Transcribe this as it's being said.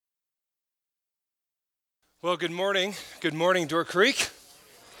Well, good morning. Good morning, Door Creek.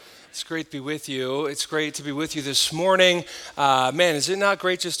 It's great to be with you. It's great to be with you this morning. Man, is it not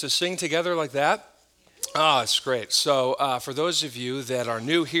great just to sing together like that? Oh, it's great. So, for those of you that are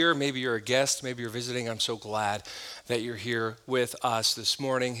new here, maybe you're a guest, maybe you're visiting, I'm so glad that you're here with us this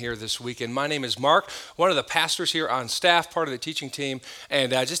morning, here this weekend. My name is Mark, one of the pastors here on staff, part of the teaching team,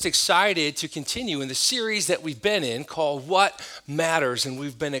 and just excited to continue in the series that we've been in called What Matters. And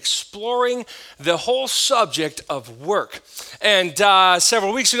we've been exploring the whole subject of work. And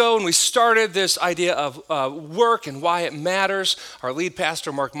several weeks ago, when we started this idea of work and why it matters, our lead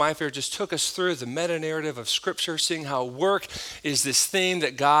pastor, Mark Mayfair, just took us through the meta-narrative of Scripture, seeing how work is this theme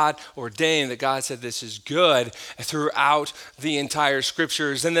that God ordained, that God said this is good throughout the entire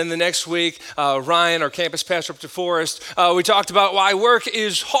Scriptures. And then the next week, Ryan, our campus pastor up to Forest, we talked about why work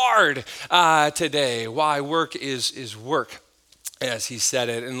is hard today, why work is work, as he said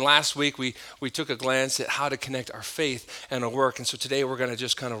it. And last week, we took a glance at how to connect our faith and our work. And so today we're going to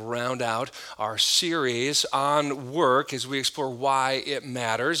just kind of round out our series on work as we explore why it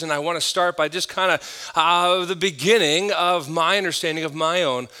matters. And I want to start by just kind of the beginning of my understanding of my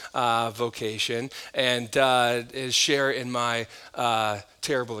own vocation and share in my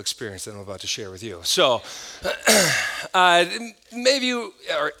terrible experience that I'm about to share with you. So maybe you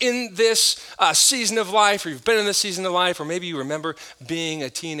are in this season of life, or you've been in this season of life, or maybe you remember being a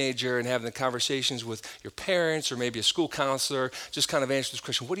teenager and having the conversations with your parents or maybe a school counselor, just kind of answer this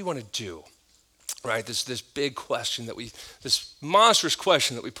question, what do you want to do? Right, this big question this monstrous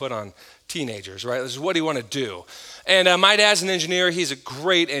question that we put on teenagers, right? This is, what do you want to do? And my dad's an engineer. He's a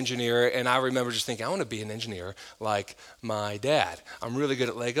great engineer. And I remember just thinking, I want to be an engineer like my dad. I'm really good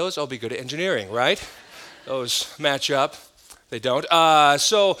at Legos. I'll be good at engineering, right? Those match up. They don't.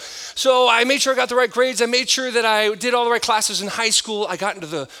 So I made sure I got the right grades. I made sure that I did all the right classes in high school. I got into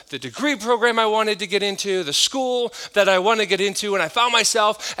the degree program I wanted to get into, the school that I wanted to get into, and I found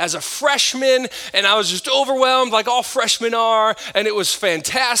myself as a freshman, and I was just overwhelmed like all freshmen are, and it was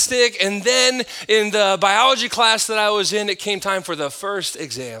fantastic. And then in the biology class that I was in, it came time for the first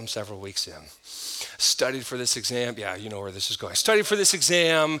exam several weeks in. Studied for this exam. Yeah, you know where this is going. Studied for this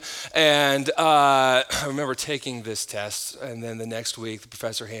exam, and I remember taking this test, and then the next week, the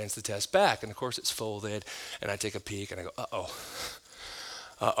professor hands the test back, and of course it's folded, and I take a peek, and I go,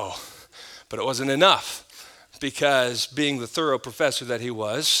 uh-oh. But it wasn't enough, because being the thorough professor that he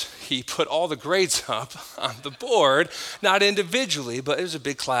was, he put all the grades up on the board, not individually, but it was a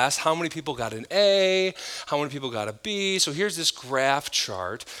big class. How many people got an A? How many people got a B? So here's this graph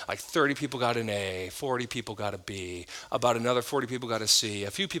chart. Like 30 people got an A, 40 people got a B, about another 40 people got a C,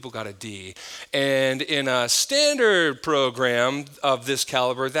 a few people got a D. And in a standard program of this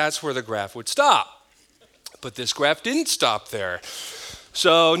caliber, that's where the graph would stop. But this graph didn't stop there.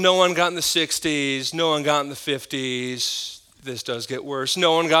 So no one got in the 60s, no one got in the 50s. This does get worse.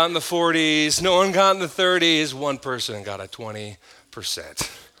 No one got in the 40s, no one got in the 30s. One person got a 20%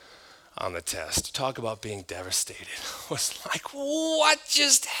 on the test. Talk about being devastated. I was like, what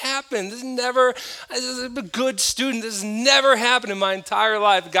just happened? This is a good student. This has never happened in my entire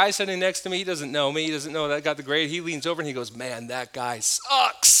life. The guy sitting next to me, he doesn't know me. He doesn't know that I got the grade. He leans over and he goes, man, that guy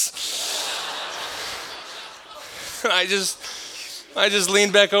sucks. I just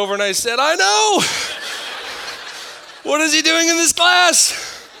leaned back over and I said, I know. What is he doing in this class?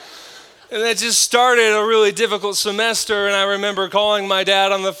 And that just started a really difficult semester. And I remember calling my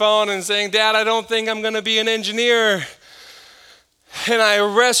dad on the phone and saying, Dad, I don't think I'm going to be an engineer. And I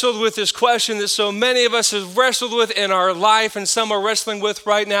wrestled with this question that so many of us have wrestled with in our life, and some are wrestling with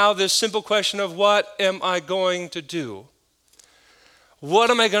right now, this simple question of, what am I going to do?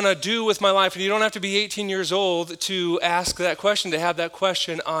 What am I going to do with my life? And you don't have to be 18 years old to ask that question, to have that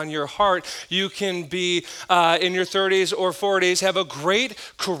question on your heart. You can be in your 30s or 40s, have a great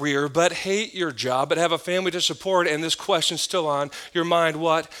career, but hate your job, but have a family to support, and this question's still on your mind.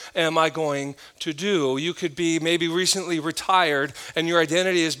 What am I going to do? You could be maybe recently retired, and your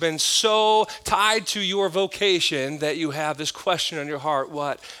identity has been so tied to your vocation that you have this question on your heart.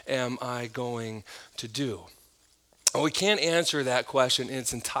 What am I going to do? We can't answer that question in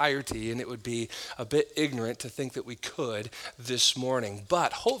its entirety, and it would be a bit ignorant to think that we could this morning.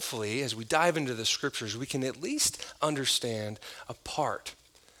 But hopefully, as we dive into the Scriptures, we can at least understand a part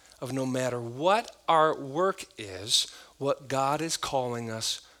of, no matter what our work is, what God is calling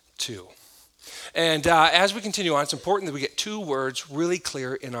us to. And as we continue on, it's important that we get two words really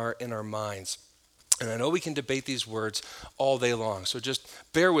clear in our minds. And I know we can debate these words all day long, so just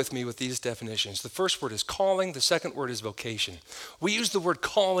bear with me with these definitions. The first word is calling, the second word is vocation. We use the word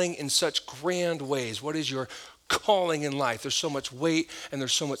calling in such grand ways. What is your calling in life. There's so much weight and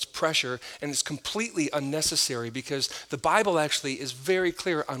there's so much pressure, and it's completely unnecessary because the Bible actually is very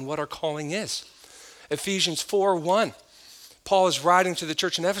clear on what our calling is. Ephesians 4:1. Paul is writing to the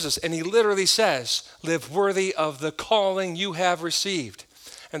church in Ephesus, and he literally says, live worthy of the calling you have received.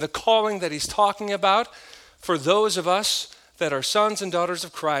 And the calling that he's talking about for those of us that are sons and daughters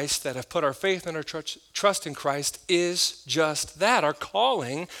of Christ, that have put our faith and our trust in Christ, is just that. Our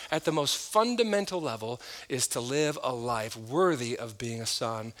calling at the most fundamental level is to live a life worthy of being a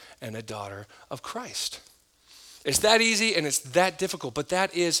son and a daughter of Christ. It's that easy and it's that difficult, but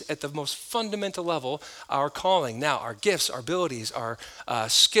that is at the most fundamental level our calling. Now, our gifts, our abilities, our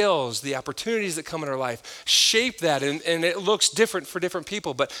skills, the opportunities that come in our life shape that, and it looks different for different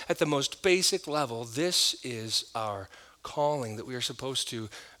people, but at the most basic level, this is our calling, that we are supposed to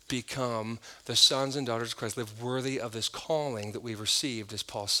become the sons and daughters of Christ, live worthy of this calling that we've received, as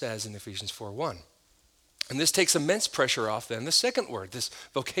Paul says in Ephesians 4:1. And this takes immense pressure off then the second word, this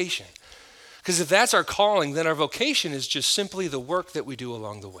vocation. Because if that's our calling, then our vocation is just simply the work that we do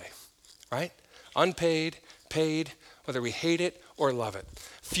along the way, right? Unpaid, paid, whether we hate it or love it.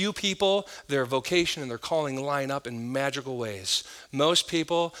 Few people, their vocation and their calling line up in magical ways. Most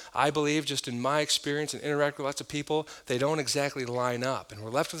people, I believe, just in my experience and interact with lots of people, they don't exactly line up. And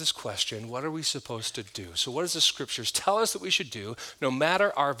we're left with this question, what are we supposed to do? So what does the scriptures tell us that we should do no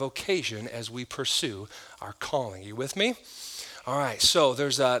matter our vocation as we pursue our calling? You with me? All right, so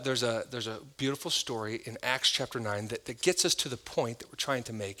there's a beautiful story in Acts chapter 9 that gets us to the point that we're trying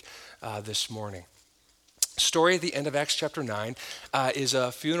to make this morning. Story at the end of Acts chapter 9 is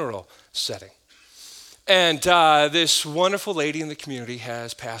a funeral setting. And this wonderful lady in the community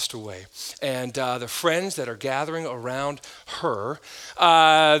has passed away. And the friends that are gathering around her,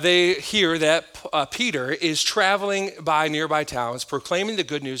 they hear that Peter is traveling by nearby towns, proclaiming the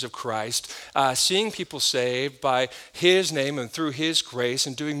good news of Christ, seeing people saved by his name and through his grace,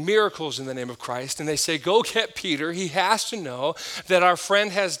 and doing miracles in the name of Christ. And they say, go get Peter. He has to know that our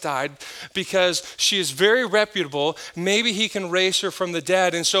friend has died because she is very reputable. Maybe he can raise her from the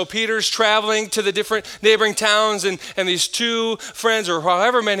dead. And so Peter's traveling to the different neighboring towns, and these two friends, or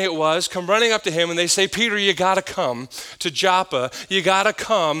however many it was, come running up to him and they say, Peter, you got to come to Joppa. You got to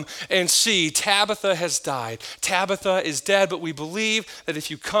come and see. Tabitha has died. Tabitha is dead, but we believe that if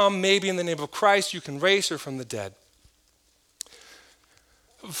you come, maybe in the name of Christ, you can raise her from the dead.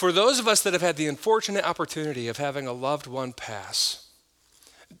 For those of us that have had the unfortunate opportunity of having a loved one pass,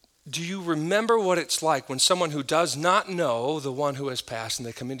 do you remember what it's like when someone who does not know the one who has passed and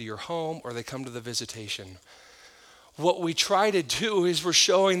they come into your home or they come to the visitation? What we try to do is we're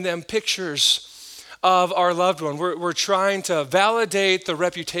showing them pictures of our loved one. We're trying to validate the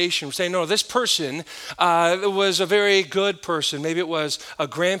reputation. We're saying, no, this person was a very good person. Maybe it was a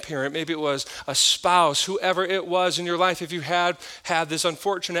grandparent. Maybe it was a spouse, whoever it was in your life. If you had this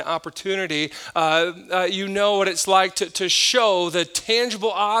unfortunate opportunity, you know what it's like to show the tangible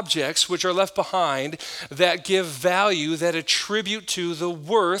objects which are left behind that give value, that attribute to the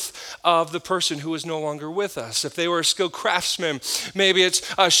worth of the person who is no longer with us. If they were a skilled craftsman, maybe it's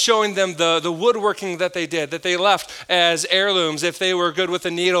showing them the woodworking that they did, that they left as heirlooms. If they were good with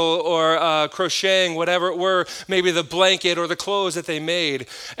a needle or crocheting, whatever it were, maybe the blanket or the clothes that they made.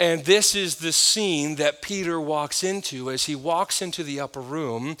 And this is the scene that Peter walks into as he walks into the upper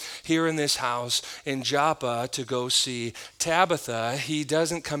room here in this house in Joppa to go see Tabitha. He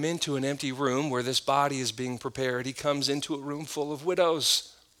doesn't come into an empty room where this body is being prepared. He comes into a room full of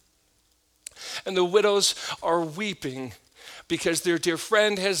widows. And the widows are weeping because their dear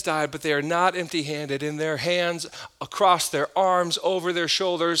friend has died, but they are not empty-handed. In their hands, across their arms, over their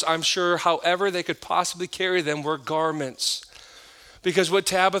shoulders, I'm sure however they could possibly carry them, were garments. Because what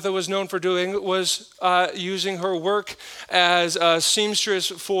Tabitha was known for doing was using her work as a seamstress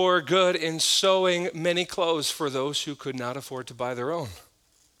for good in sewing many clothes for those who could not afford to buy their own.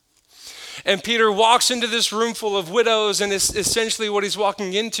 And Peter walks into this room full of widows, and essentially what he's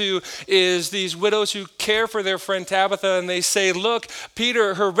walking into is these widows who care for their friend Tabitha, and they say, look,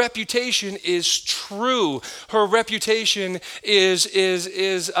 Peter, her reputation is true. Her reputation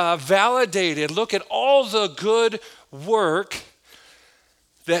is validated. Look at all the good work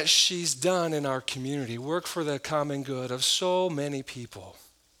that she's done in our community, work for the common good of so many people.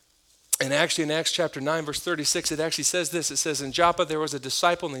 And actually in Acts chapter 9, verse 36, it actually says this. It says, in Joppa there was a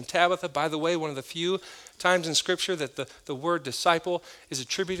disciple named Tabitha. By the way, one of the few times in Scripture that the word disciple is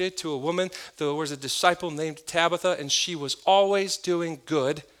attributed to a woman. There was a disciple named Tabitha, and she was always doing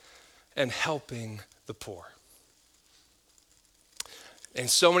good and helping the poor. And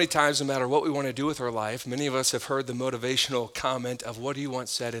so many times, no matter what we want to do with our life, many of us have heard the motivational comment of what do you want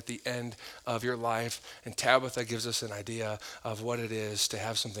said at the end of your life? And Tabitha gives us an idea of what it is to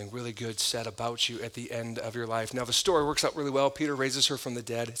have something really good said about you at the end of your life. Now, the story works out really well. Peter raises her from the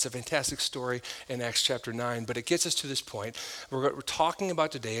dead. It's a fantastic story in Acts chapter 9, but it gets us to this point. What we're talking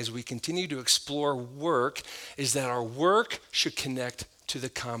about today as we continue to explore work is that our work should connect to the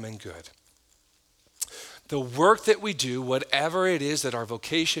common good. The work that we do, whatever it is that our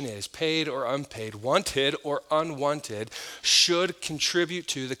vocation is, paid or unpaid, wanted or unwanted, should contribute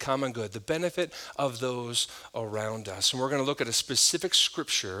to the common good, the benefit of those around us. And we're going to look at a specific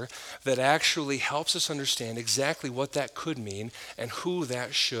scripture that actually helps us understand exactly what that could mean and who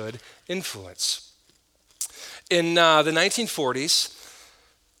that should influence. In the 1940s,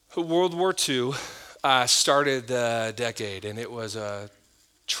 World War II started the decade, and it was a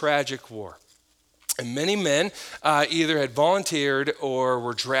tragic war. And many men either had volunteered or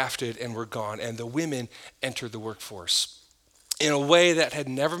were drafted and were gone, and the women entered the workforce in a way that had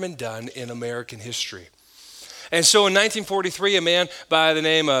never been done in American history. And so in 1943, a man by the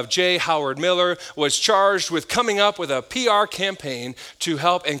name of J. Howard Miller was charged with coming up with a PR campaign to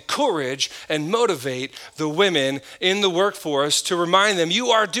help encourage and motivate the women in the workforce to remind them, you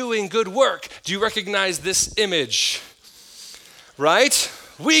are doing good work. Do you recognize this image? Right?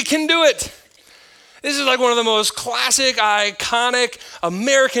 We can do it. This is like one of the most classic, iconic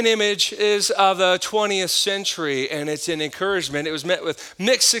American images of the 20th century, and it's an encouragement. It was met with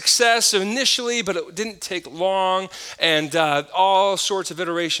mixed success initially, but it didn't take long, and all sorts of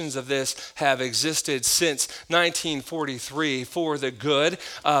iterations of this have existed since 1943 for the good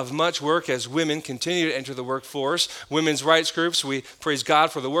of much work as women continue to enter the workforce. Women's rights groups, we praise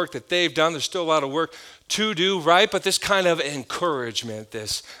God for the work that they've done. There's still a lot of work to do, right? But this kind of encouragement,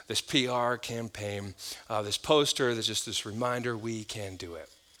 this PR campaign, this poster, there's just this reminder we can do it.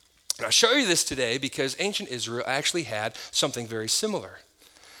 And I'll show you this today because ancient Israel actually had something very similar.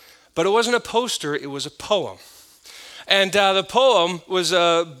 But it wasn't a poster, it was a poem. And the poem was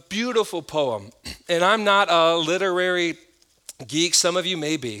a beautiful poem. And I'm not a literary geek, some of you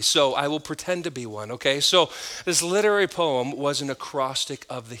may be, so I will pretend to be one, okay? So this literary poem was an acrostic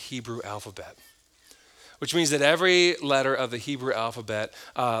of the Hebrew alphabet, which means that every letter of the Hebrew alphabet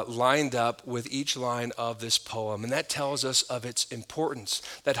lined up with each line of this poem. And that tells us of its importance.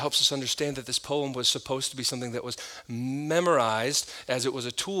 That helps us understand that this poem was supposed to be something that was memorized, as it was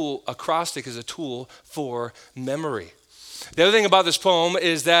a tool, acrostic is a tool for memory. The other thing about this poem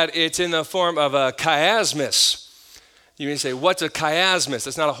is that it's in the form of a chiasmus. You may say, what's a chiasmus?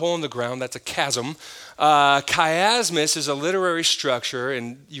 That's not a hole in the ground, that's a chasm. Chiasmus is a literary structure,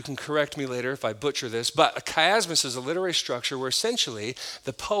 and you can correct me later if I butcher this, but a chiasmus is a literary structure where essentially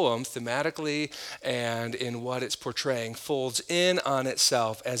the poem, thematically and in what it's portraying, folds in on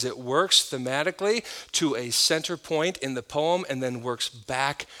itself as it works thematically to a center point in the poem and then works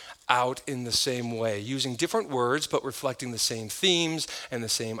back out in the same way, using different words but reflecting the same themes and the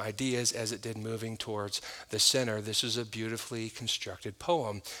same ideas as it did moving towards the center. This is a beautifully constructed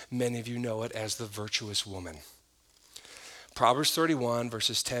poem. Many of you know it as the virtuous woman. Proverbs 31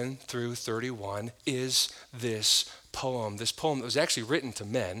 verses 10 through 31 is this poem. This poem that was actually written to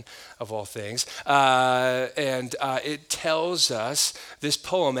men, of all things, and it tells us this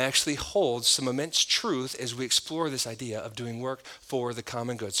poem actually holds some immense truth as we explore this idea of doing work for the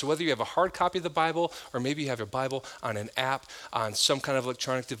common good. So whether you have a hard copy of the Bible or maybe you have your Bible on an app, on some kind of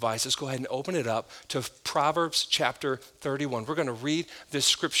electronic device, let's go ahead and open it up to Proverbs chapter 31. We're going to read this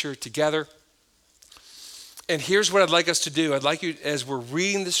scripture together. And here's what I'd like us to do. I'd like you, as we're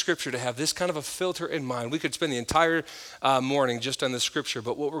reading the scripture, to have this kind of a filter in mind. We could spend the entire morning just on the scripture,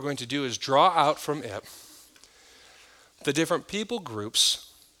 but what we're going to do is draw out from it the different people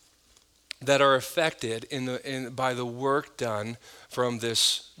groups that are affected by the work done from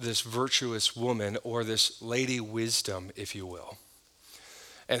this virtuous woman, or this lady wisdom, if you will,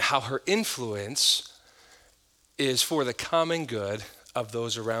 and how her influence is for the common good of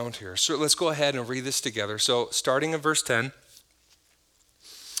those around here. So let's go ahead and read this together. So starting in verse 10,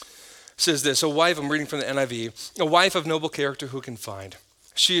 says this, I'm reading from the NIV, a wife of noble character who can find?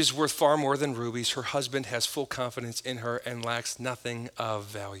 She is worth far more than rubies. Her husband has full confidence in her and lacks nothing of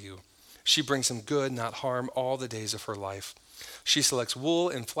value. She brings him good, not harm, all the days of her life. She selects wool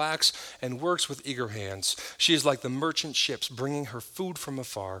and flax and works with eager hands. She is like the merchant ships bringing her food from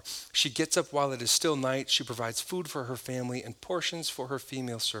afar. She gets up while it is still night. She provides food for her family and portions for her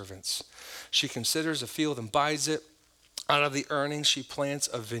female servants. She considers a field and buys it. Out of the earnings, she plants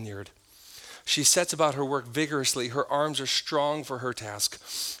a vineyard. She sets about her work vigorously. Her arms are strong for her task.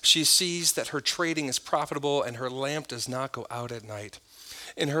 She sees that her trading is profitable and her lamp does not go out at night.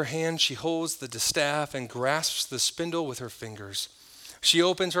 In her hand she holds the distaff and grasps the spindle with her fingers. She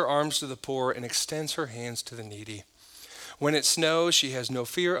opens her arms to the poor and extends her hands to the needy. When it snows, she has no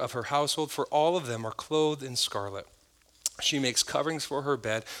fear of her household, for all of them are clothed in scarlet. She makes coverings for her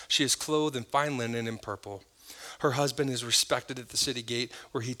bed. She is clothed in fine linen and purple. Her husband is respected at the city gate,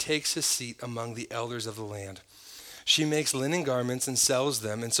 where he takes his seat among the elders of the land. She makes linen garments and sells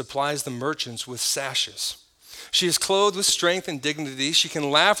them and supplies the merchants with sashes. She is clothed with strength and dignity. She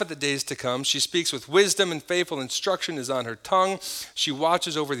can laugh at the days to come. She speaks with wisdom, and faithful instruction is on her tongue. She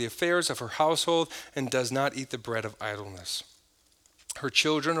watches over the affairs of her household and does not eat the bread of idleness. Her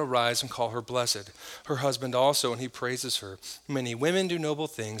children arise and call her blessed. Her husband also, and he praises her. Many women do noble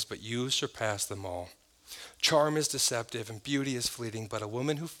things, but you surpass them all. Charm is deceptive and beauty is fleeting, but a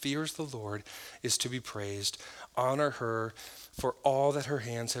woman who fears the Lord is to be praised. Honor her for all that her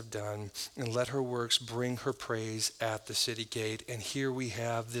hands have done, and let her works bring her praise at the city gate. And here we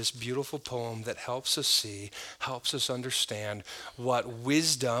have this beautiful poem that helps us see, helps us understand what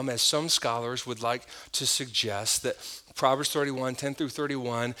wisdom, as some scholars would like to suggest, that Proverbs 31, 10 through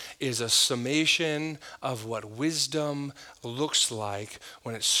 31 is a summation of what wisdom looks like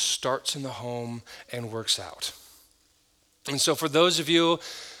when it starts in the home and works out. And so for those of you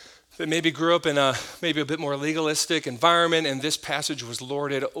that maybe grew up in maybe a bit more legalistic environment, and this passage was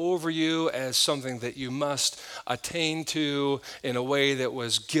lorded over you as something that you must attain to in a way that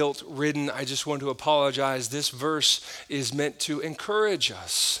was guilt-ridden, I just want to apologize. This verse is meant to encourage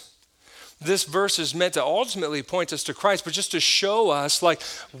us. This verse is meant to ultimately point us to Christ, but just to show us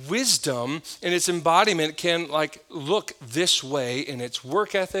wisdom in its embodiment can look this way in its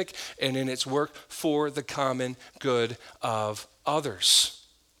work ethic and in its work for the common good of others.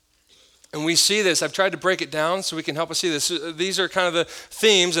 And we see this. I've tried to break it down so we can help us see this. These are kind of the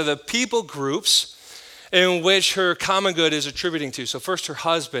themes of the people groups in which her common good is attributing to. So first, her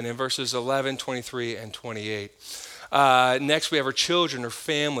husband in verses 11, 23, and 28. Next, we have her children, her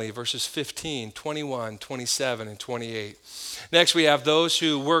family, verses 15, 21, 27, and 28. Next, we have those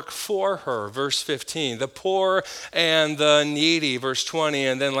who work for her, verse 15, the poor and the needy, verse 20,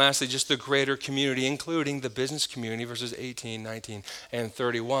 and then lastly, just the greater community, including the business community, verses 18, 19, and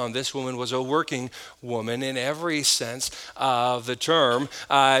 31. This woman was a working woman in every sense of the term.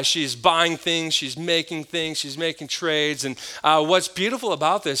 She's buying things, she's making trades, and what's beautiful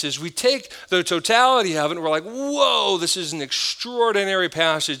about this is we take the totality of it and we're like, whoa, this is an extraordinary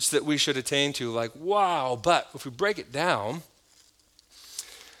passage that we should attain to, wow. But if we break it down,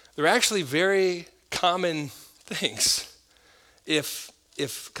 they're actually very common things if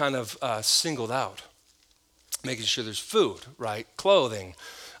kind of singled out. Making sure there's food, right? Clothing,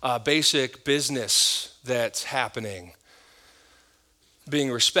 basic business that's happening, being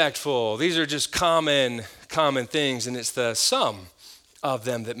respectful. These are just common things, and it's the sum of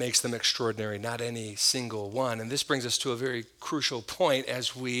them that makes them extraordinary, not any single one. And this brings us to a very crucial point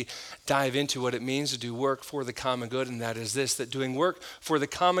as we dive into what it means to do work for the common good, and that is this, that doing work for the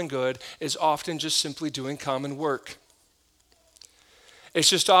common good is often just simply doing common work. It's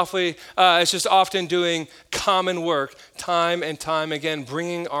just often doing common work, time and time again,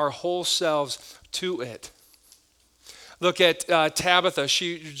 bringing our whole selves to it. Look at Tabitha.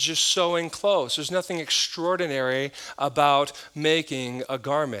 She's just sewing clothes. There's nothing extraordinary about making a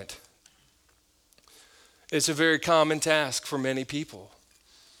garment. It's a very common task for many people.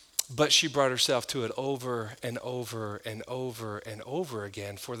 But she brought herself to it over and over and over and over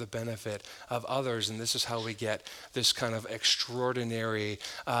again for the benefit of others. And this is how we get this kind of extraordinary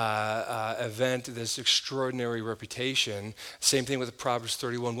event, this extraordinary reputation. Same thing with the Proverbs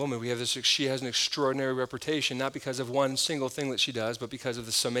 31 woman. We have this, she has an extraordinary reputation, not because of one single thing that she does, but because of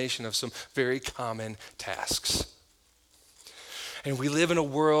the summation of some very common tasks. And we live in a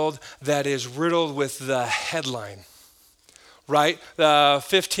world that is riddled with the headline. Right?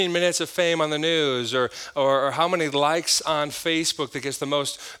 15 minutes of fame on the news, or how many likes on Facebook that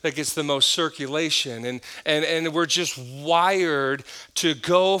gets the most circulation, and we're just wired to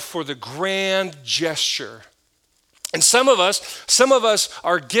go for the grand gesture. And some of us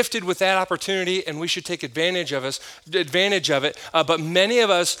are gifted with that opportunity, and we should take advantage of it. But many of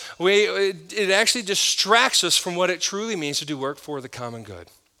us, it actually distracts us from what it truly means to do work for the common good.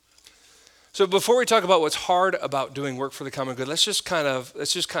 So before we talk about what's hard about doing work for the common good, let's just kind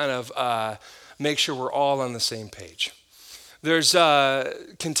of make sure we're all on the same page. There's a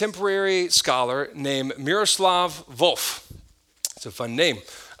contemporary scholar named Miroslav Volf. It's a fun name.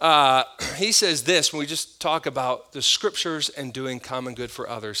 He says this when we just talk about the scriptures and doing common good for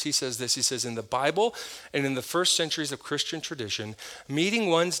others. He says this, he says, in the Bible and in the first centuries of Christian tradition,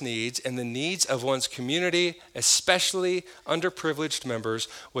 meeting one's needs and the needs of one's community, especially underprivileged members,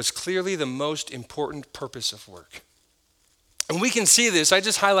 was clearly the most important purpose of work. And we can see this. I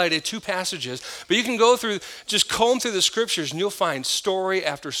just highlighted 2 passages, but you can go through, just comb through the scriptures and you'll find story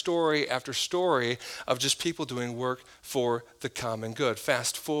after story after story of just people doing work for the common good.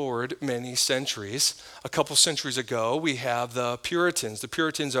 Fast forward many centuries. A couple centuries ago, we have the Puritans. The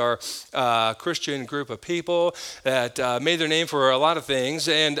Puritans are a Christian group of people that made their name for a lot of things.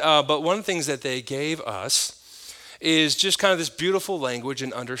 But one of the things that they gave us is just kind of this beautiful language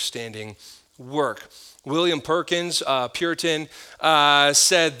and understanding work. William Perkins, Puritan,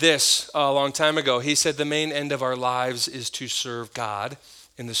 said this a long time ago. He said, the main end of our lives is to serve God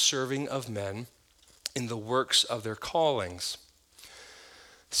in the serving of men in the works of their callings.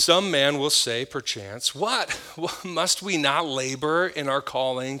 Some man will say, perchance, what? Must we not labor in our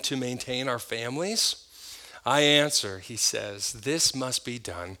calling to maintain our families? I answer, he says, this must be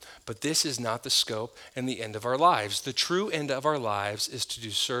done, but this is not the scope and the end of our lives. The true end of our lives is to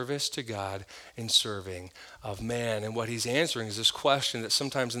do service to God in serving of man. And what he's answering is this question that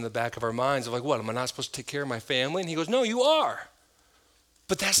sometimes in the back of our minds of like, what, am I not supposed to take care of my family? And he goes, no, you are.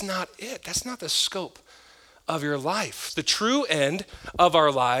 But that's not it. That's not the scope of your life. The true end of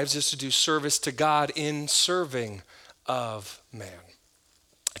our lives is to do service to God in serving of man.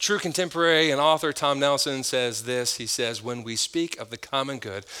 A true contemporary and author, Tom Nelson, says this. He says, when we speak of the common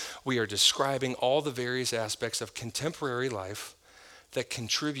good, we are describing all the various aspects of contemporary life that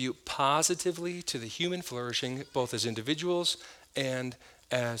contribute positively to the human flourishing, both as individuals and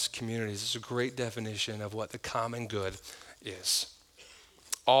as communities. It's a great definition of what the common good is.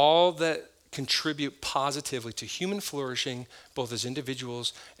 All that contribute positively to human flourishing, both as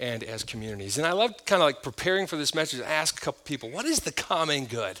individuals and as communities. And I loved kind of like preparing for this message, I asked a couple people, what is the common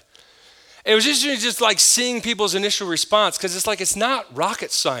good? It was just like seeing people's initial response, because it's like, it's not rocket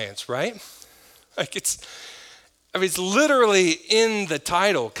science, right? Like it's literally in the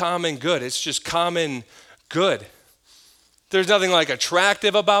title, common good. It's just common good. There's nothing like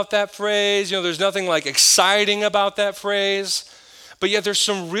attractive about that phrase. There's nothing like exciting about that phrase. But yet there's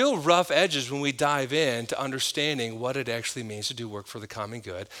some real rough edges when we dive into understanding what it actually means to do work for the common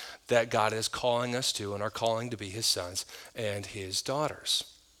good that God is calling us to and are calling to be his sons and his daughters.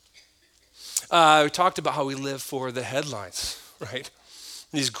 We talked about how we live for the headlines, right?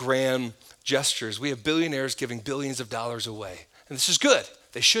 These grand gestures. We have billionaires giving billions of dollars away. And this is good.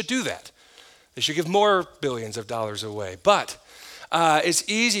 They should do that. They should give more billions of dollars away. But it's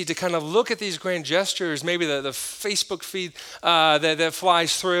easy to kind of look at these grand gestures, maybe the Facebook feed that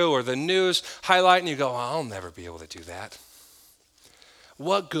flies through or the news highlight, and you go, oh, I'll never be able to do that.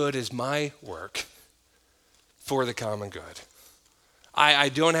 What good is my work for the common good? I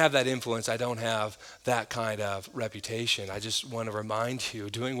don't have that influence. I don't have that kind of reputation. I just want to remind you,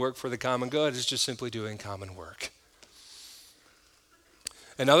 doing work for the common good is just simply doing common work.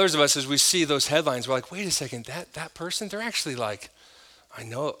 And others of us, as we see those headlines, we're like, wait a second, that person, they're actually like, I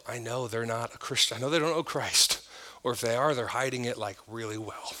know they're not a Christian. I know they don't know Christ. Or if they are, they're hiding it like really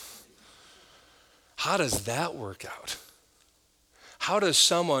well. How does that work out? How does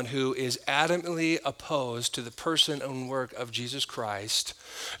someone who is adamantly opposed to the person and work of Jesus Christ,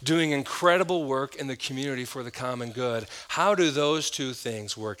 doing incredible work in the community for the common good, how do those two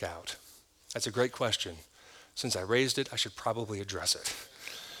things work out? That's a great question. Since I raised it, I should probably address it.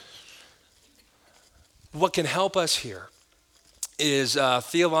 What can help us here is a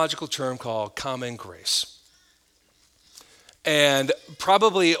theological term called common grace. And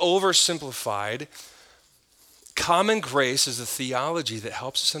probably oversimplified, common grace is a theology that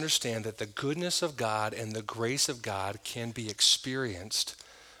helps us understand that the goodness of God and the grace of God can be experienced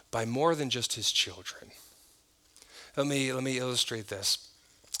by more than just his children. Let me illustrate this.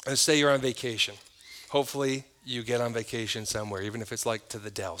 Let's say you're on vacation. Hopefully you get on vacation somewhere, even if it's like to the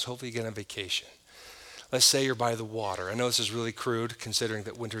Dells. Hopefully you get on vacation. Let's say you're by the water. I know this is really crude considering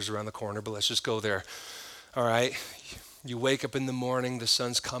that winter's around the corner, but let's just go there. All right. You wake up in the morning, the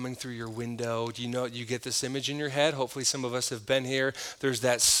sun's coming through your window. Do you get this image in your head? Hopefully some of us have been here. There's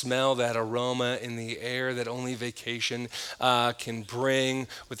that smell, that aroma in the air that only vacation can bring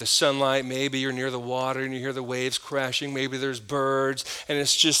with the sunlight. Maybe you're near the water and you hear the waves crashing. Maybe there's birds, and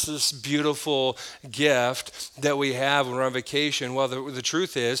it's just this beautiful gift that we have when we're on vacation. Well, the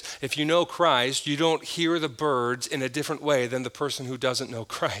truth is, if you know Christ, you don't hear the birds in a different way than the person who doesn't know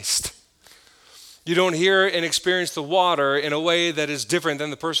Christ. You don't hear and experience the water in a way that is different than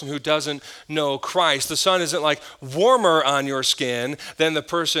the person who doesn't know Christ. The sun isn't like warmer on your skin than the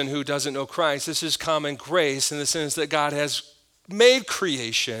person who doesn't know Christ. This is common grace in the sense that God has made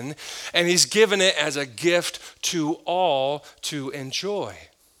creation and he's given it as a gift to all to enjoy.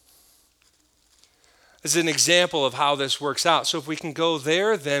 This is an example of how this works out. So if we can go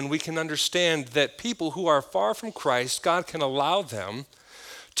there, then we can understand that people who are far from Christ, God can allow them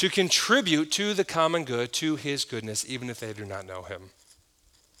to contribute to the common good, to his goodness, even if they do not know him.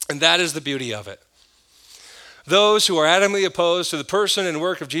 And that is the beauty of it. Those who are adamantly opposed to the person and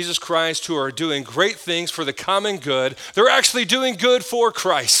work of Jesus Christ, who are doing great things for the common good, they're actually doing good for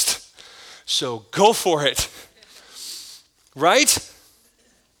Christ. So go for it. Right?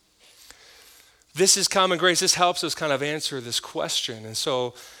 This is common grace. This helps us kind of answer this question. And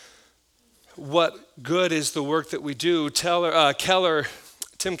so what good is the work that we do?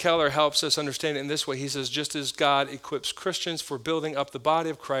 Tim Keller helps us understand it in this way. He says, just as God equips Christians for building up the body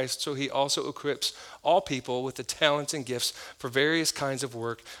of Christ, so he also equips all people with the talents and gifts for various kinds of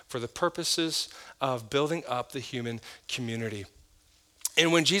work for the purposes of building up the human community.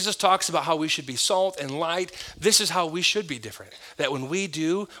 And when Jesus talks about how we should be salt and light, this is how we should be different. That when we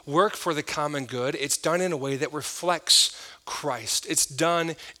do work for the common good, it's done in a way that reflects Christ. It's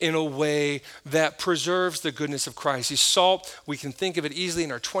done in a way that preserves the goodness of Christ. He's salt. We can think of it easily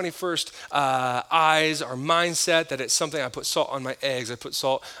in our 21st eyes, our mindset, that it's something. I put salt on my eggs. I put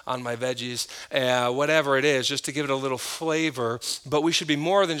salt on my veggies, whatever it is, just to give it a little flavor. But we should be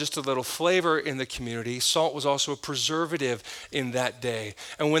more than just a little flavor in the community. Salt was also a preservative in that day.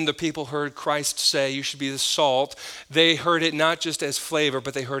 And when the people heard Christ say, you should be the salt, they heard it not just as flavor,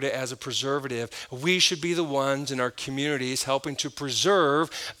 but they heard it as a preservative. We should be the ones in our communities helping to preserve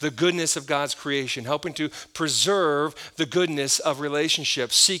the goodness of God's creation, helping to preserve the goodness of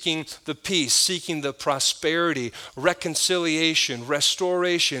relationships, seeking the peace, seeking the prosperity, reconciliation,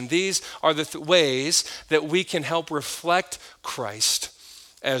 restoration. These are the ways that we can help reflect Christ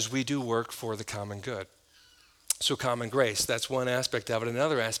as we do work for the common good. So common grace, that's one aspect of it.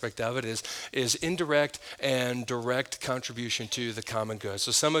 Another aspect of it is indirect and direct contribution to the common good.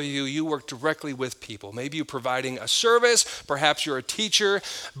 So some of you work directly with people. Maybe you're providing a service, perhaps you're a teacher,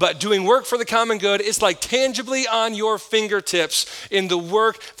 but doing work for the common good is like tangibly on your fingertips in the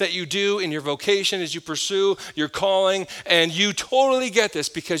work that you do in your vocation as you pursue your calling, and you totally get this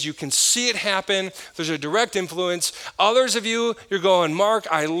because you can see it happen. There's a direct influence. Others of you, you're going, Mark,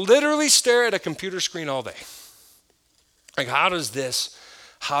 I literally stare at a computer screen all day. Like, how does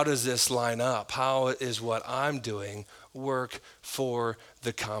this line up? How is what I'm doing work for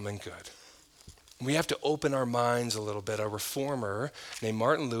the common good? We have to open our minds a little bit. A reformer named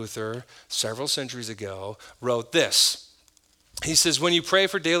Martin Luther, several centuries ago, wrote this. He says, when you pray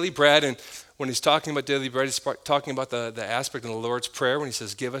for daily bread, and when he's talking about daily bread, he's talking about the aspect in the Lord's Prayer when he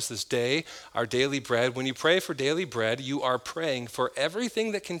says, give us this day our daily bread. When you pray for daily bread, you are praying for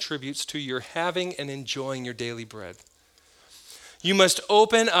everything that contributes to your having and enjoying your daily bread. You must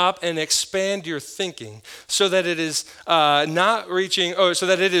open up and expand your thinking so that it is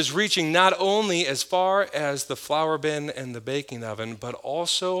reaching not only as far as the flour bin and the baking oven, but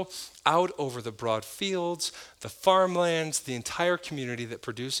also out over the broad fields, the farmlands, the entire community that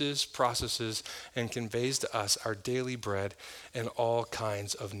produces, processes, and conveys to us our daily bread and all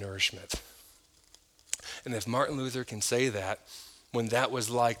kinds of nourishment. And if Martin Luther can say that, when that was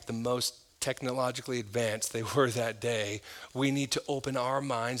like the most technologically advanced they were that day, we need to open our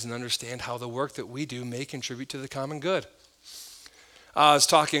minds and understand how the work that we do may contribute to the common good. I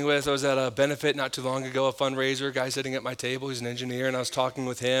was at a benefit not too long ago, a fundraiser, a guy sitting at my table, he's an engineer, and I was talking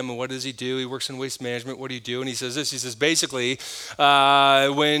with him, and what does he do? He works in waste management. What do you do? And he says this, he says, basically,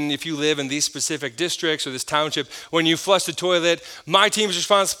 if you live in these specific districts or this township, when you flush the toilet, my team is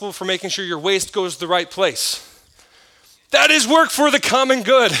responsible for making sure your waste goes to the right place. That is work for the common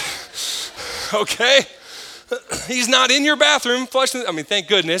good. Okay? He's not in your bathroom flushing, thank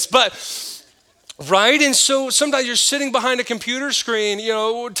goodness, but, right? And so sometimes you're sitting behind a computer screen,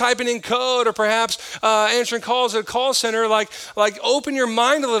 typing in code or perhaps answering calls at a call center, like open your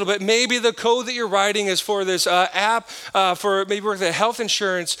mind a little bit. Maybe the code that you're writing is for this app, for maybe work at health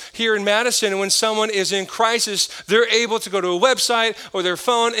insurance here in Madison, and when someone is in crisis, they're able to go to a website or their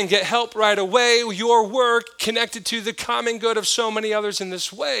phone and get help right away. Your work connected to the common good of so many others in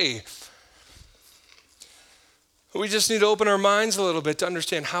this way. We just need to open our minds a little bit to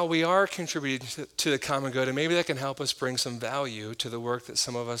understand how we are contributing to the common good, and maybe that can help us bring some value to the work that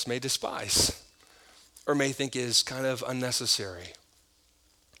some of us may despise or may think is kind of unnecessary.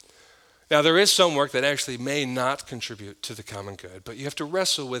 Now, there is some work that actually may not contribute to the common good, but you have to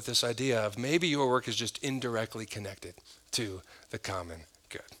wrestle with this idea of maybe your work is just indirectly connected to the common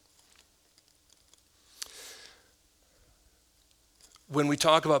good. When we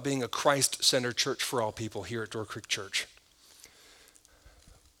talk about being a Christ-centered church for all people here at Door Creek Church,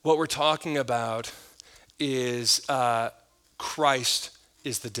 what we're talking about is Christ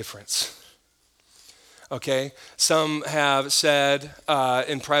is the difference. Okay? Some have said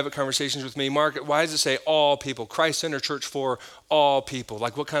in private conversations with me, Mark, why does it say all people? Christ-centered church for all people.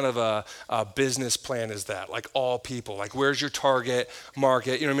 Like, what kind of a business plan is that? Like, all people. Like, where's your target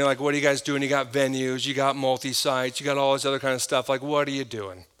market? You know what I mean? Like, what are you guys doing? You got venues, you got multi-sites, you got all this other kind of stuff. Like, what are you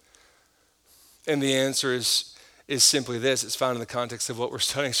doing? And the answer is simply this. It's found in the context of what we're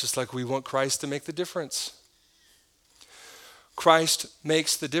studying. It's just like we want Christ to make the difference. Christ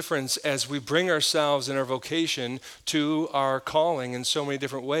makes the difference as we bring ourselves and our vocation to our calling in so many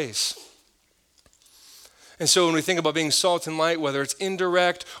different ways. And so when we think about being salt and light, whether it's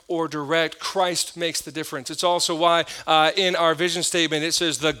indirect or direct, Christ makes the difference. It's also why in our vision statement it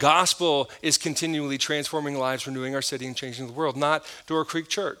says the gospel is continually transforming lives, renewing our city, and changing the world, not Door Creek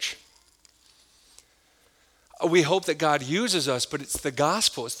Church. We hope that God uses us, but it's the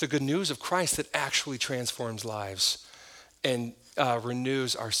gospel, it's the good news of Christ that actually transforms lives and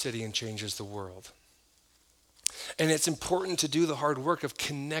renews our city and changes the world. And it's important to do the hard work of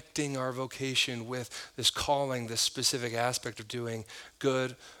connecting our vocation with this calling, this specific aspect of doing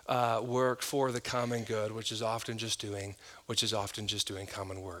good work for the common good, which is often just doing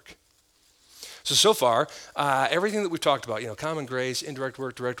common work. So far, everything that we've talked about, common grace, indirect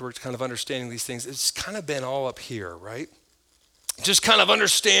work, direct work, kind of understanding these things, it's kind of been all up here, right? Just kind of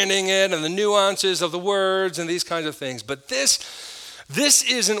understanding it and the nuances of the words and these kinds of things. But this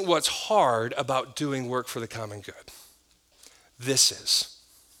isn't what's hard about doing work for the common good. This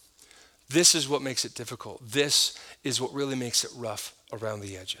is what makes it difficult. This is what really makes it rough around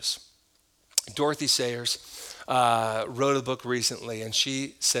the edges. Dorothy Sayers wrote a book recently, and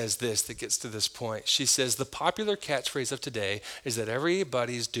she says this that gets to this point. She says, the popular catchphrase of today is that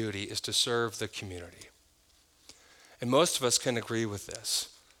everybody's duty is to serve the community. And most of us can agree with this.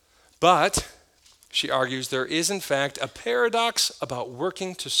 But, she argues, there is in fact a paradox about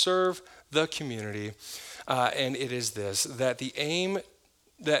working to serve the community, and it is this, that to aim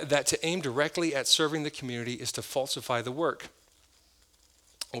directly at serving the community is to falsify the work.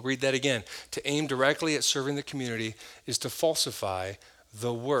 I'll read that again. To aim directly at serving the community is to falsify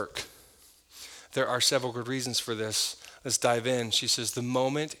the work. There are several good reasons for this. Let's dive in. She says, the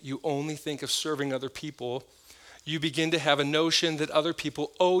moment you only think of serving other people, you begin to have a notion that other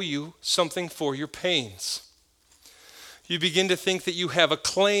people owe you something for your pains. You begin to think that you have a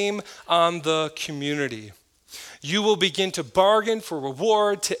claim on the community. You will begin to bargain for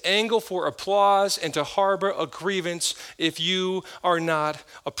reward, to angle for applause, and to harbor a grievance if you are not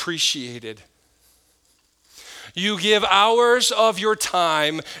appreciated. You give hours of your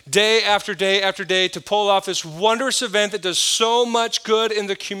time, day after day after day, to pull off this wondrous event that does so much good in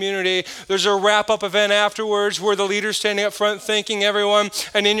the community. There's a wrap-up event afterwards where the leader's standing up front thanking everyone,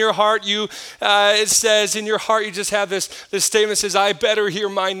 and in your heart, it says, in your heart, you just have this statement that says, I better hear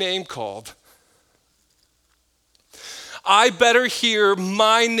my name called. I better hear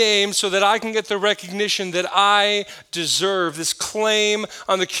my name so that I can get the recognition that I deserve, this claim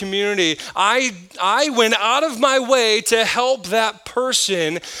on the community. I went out of my way to help that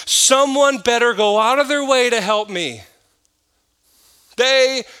person. Someone better go out of their way to help me.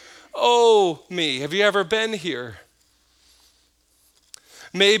 They owe me. Have you ever been here?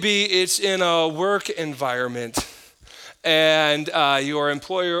 Maybe it's in a work environment, and your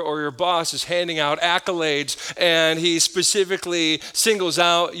employer or your boss is handing out accolades, and he specifically singles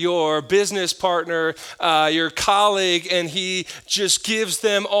out your business partner, your colleague, and he just gives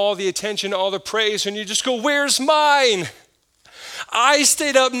them all the attention, all the praise, and you just go, where's mine? I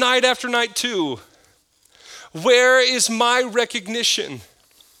stayed up night after night too. Where is my recognition?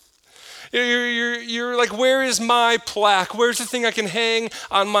 You're like, where is my plaque? Where's the thing I can hang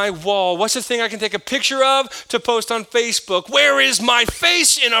on my wall? What's the thing I can take a picture of to post on Facebook? Where is my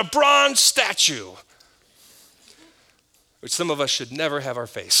face in a bronze statue? Which some of us should never have our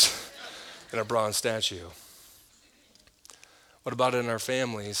face in a bronze statue. What about in our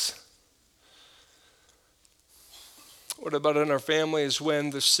families? What about in our families when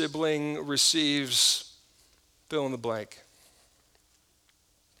the sibling receives fill in the blank?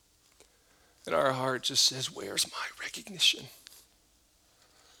 And our heart just says, where's my recognition?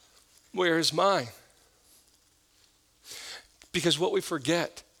 Where is mine? Because what we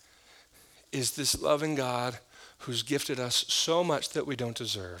forget is this loving God who's gifted us so much that we don't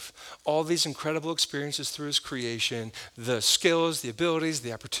deserve. All these incredible experiences through his creation, the skills, the abilities,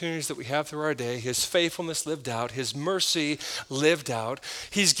 the opportunities that we have through our day, his faithfulness lived out, his mercy lived out.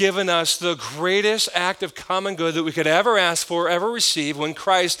 He's given us the greatest act of common good that we could ever ask for, ever receive, when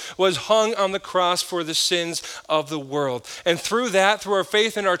Christ was hung on the cross for the sins of the world. And through that, through our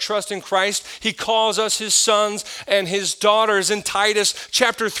faith and our trust in Christ, he calls us his sons and his daughters. In Titus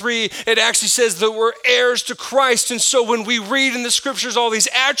chapter 3, it actually says that we're heirs to Christ. And so when we read in the scriptures all these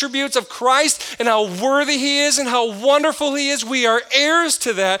attributes of Christ and how worthy he is and how wonderful he is, we are heirs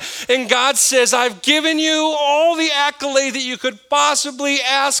to that. And God says, I've given you all the accolade that you could possibly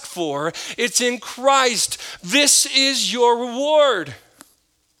ask for. It's in Christ. This is your reward.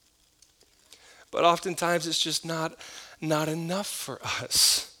 But oftentimes it's just not enough for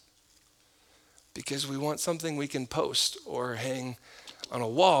us, because we want something we can post or hang on a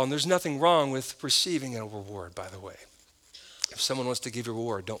wall. And there's nothing wrong with receiving a reward, by the way. If someone wants to give you a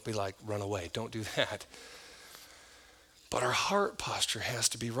reward, don't be like, run away. Don't do that. But our heart posture has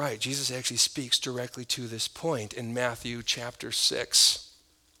to be right. Jesus actually speaks directly to this point in Matthew chapter 6.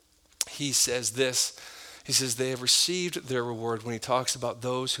 He says this. He says they have received their reward when he talks about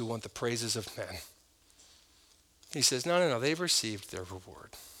those who want the praises of men. He says, no, they've received their reward.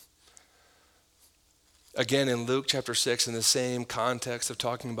 Again, in Luke chapter 6, in the same context of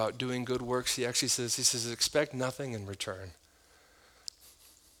talking about doing good works, he says, expect nothing in return.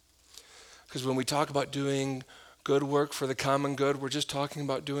 Because when we talk about doing good work for the common good, we're just talking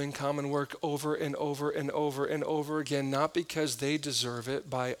about doing common work over and over and over and over again, not because they deserve it.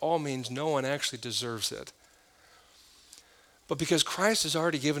 By all means, no one actually deserves it. But because Christ has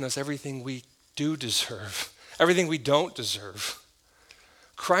already given us everything we do deserve, everything we don't deserve.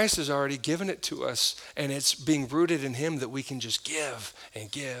 Christ has already given it to us, and it's being rooted in him that we can just give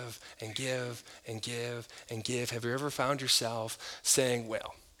and give and give and give and give. Have you ever found yourself saying,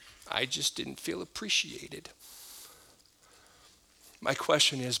 well, I just didn't feel appreciated? My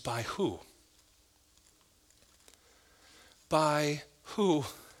question is, by who? By who?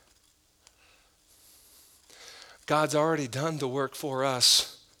 God's already done the work for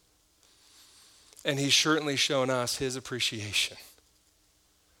us, and he's certainly shown us his appreciation.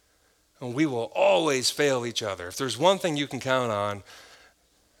 And we will always fail each other. If there's one thing you can count on,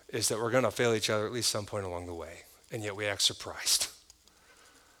 is that we're going to fail each other at least some point along the way. And yet we act surprised.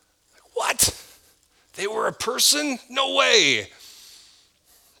 Like, what? They were a person? No way.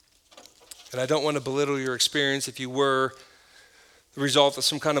 And I don't want to belittle your experience if you were the result of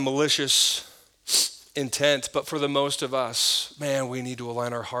some kind of malicious intent, but for the most of us, man, we need to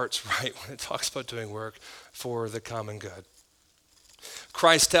align our hearts right when it talks about doing work for the common good.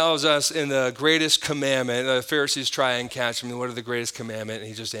 Christ tells us in the greatest commandment, the Pharisees try and catch him, what are the greatest commandment? And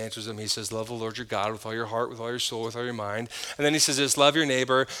he just answers them. He says, love the Lord your God with all your heart, with all your soul, with all your mind. And then he says this, love your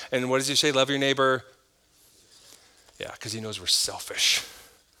neighbor. And what does he say? Love your neighbor? Yeah, because he knows we're selfish.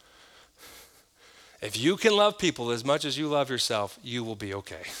 If you can love people as much as you love yourself, you will be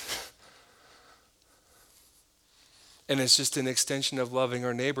okay. And it's just an extension of loving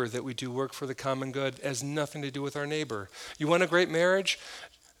our neighbor that we do work for the common good. It has nothing to do with our neighbor. You want a great marriage?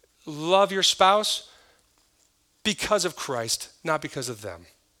 Love your spouse because of Christ, not because of them.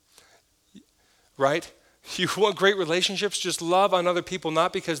 Right? You want great relationships? Just love on other people,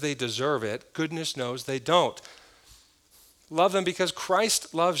 not because they deserve it. Goodness knows they don't. Love them because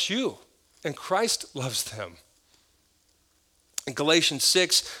Christ loves you, and Christ loves them. In Galatians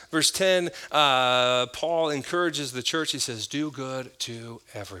 6, verse 10, Paul encourages the church. He says, do good to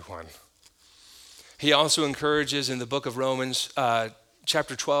everyone. He also encourages in the book of Romans,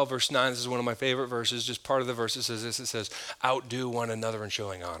 chapter 12, verse 9, this is one of my favorite verses, just part of the verse, it says this, it says, outdo one another in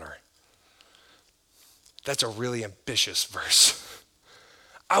showing honor. That's a really ambitious verse.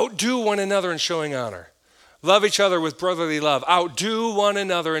 Outdo one another in showing honor. Love each other with brotherly love. Outdo one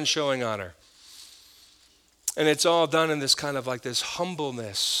another in showing honor. And it's all done in this kind of like this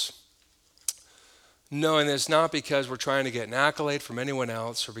humbleness, knowing that it's not because we're trying to get an accolade from anyone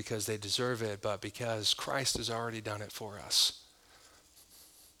else or because they deserve it, but because Christ has already done it for us.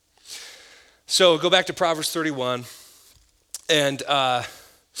 So go back to Proverbs 31, and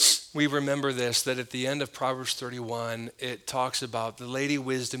we remember this, that at the end of Proverbs 31, it talks about the lady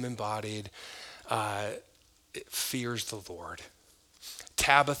wisdom embodied, it fears the Lord.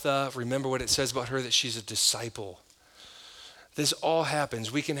 Tabitha, remember what it says about her, that she's a disciple. This all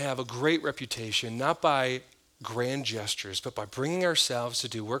happens. We can have a great reputation, not by grand gestures, but by bringing ourselves to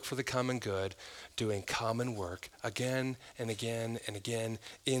do work for the common good, doing common work again and again and again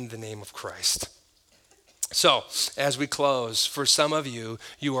in the name of Christ. So, as we close, for some of you,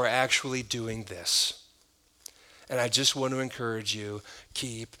 you are actually doing this. And I just want to encourage you,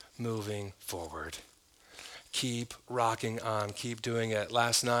 keep moving forward. Keep rocking on. Keep doing it.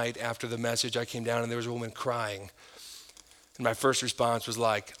 Last night after the message, I came down and there was a woman crying. And my first response was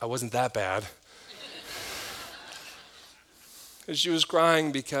like, I wasn't that bad. And she was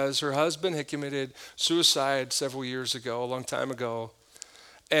crying because her husband had committed suicide several years ago, a long time ago.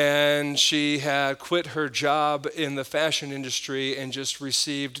 And she had quit her job in the fashion industry and just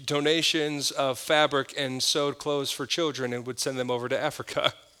received donations of fabric and sewed clothes for children and would send them over to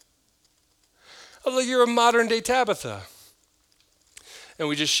Africa. I was like, you're a modern day Tabitha. And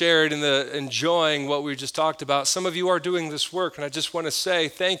we just shared in the enjoying what we just talked about. Some of you are doing this work, and I just want to say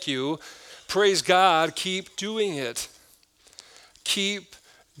thank you. Praise God. Keep doing it. Keep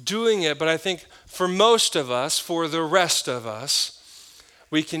doing it. But I think for most of us, for the rest of us,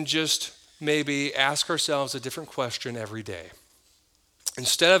 we can just maybe ask ourselves a different question every day.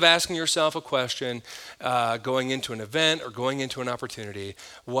 Instead of asking yourself a question going into an event or going into an opportunity,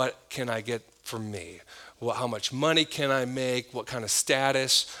 what can I get from me? Well, how much money can I make? What kind of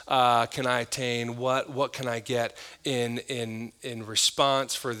status can I attain? What can I get in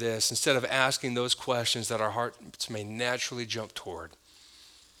response for this? Instead of asking those questions that our hearts may naturally jump toward,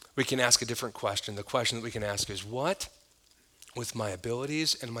 we can ask a different question. The question that we can ask is, what, with my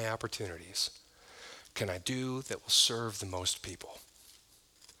abilities and my opportunities, can I do that will serve the most people?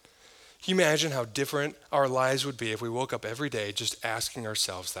 Can you imagine how different our lives would be if we woke up every day just asking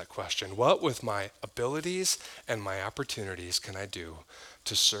ourselves that question? What with my abilities and my opportunities can I do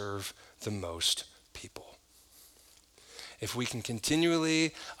to serve the most people? If we can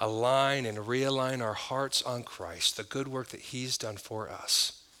continually align and realign our hearts on Christ, the good work that he's done for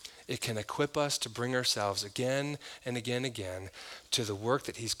us, it can equip us to bring ourselves again and again and again to the work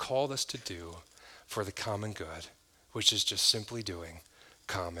that he's called us to do for the common good, which is just simply doing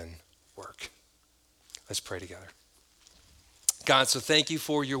common work. Let's pray together. God, so thank you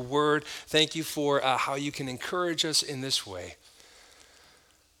for your word. Thank you for how you can encourage us in this way.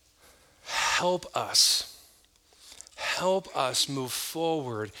 Help us move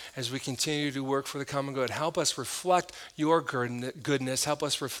forward as we continue to work for the common good. Help us reflect your goodness. Help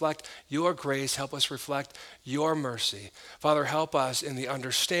us reflect your grace. Help us reflect your mercy. Father, help us in the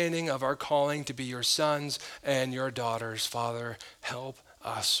understanding of our calling to be your sons and your daughters. Father, help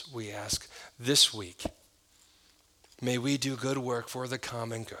us, we ask, this week. May we do good work for the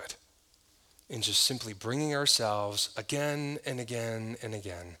common good in just simply bringing ourselves again and again and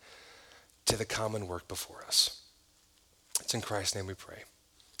again to the common work before us. It's in Christ's name we pray.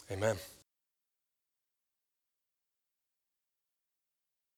 Amen.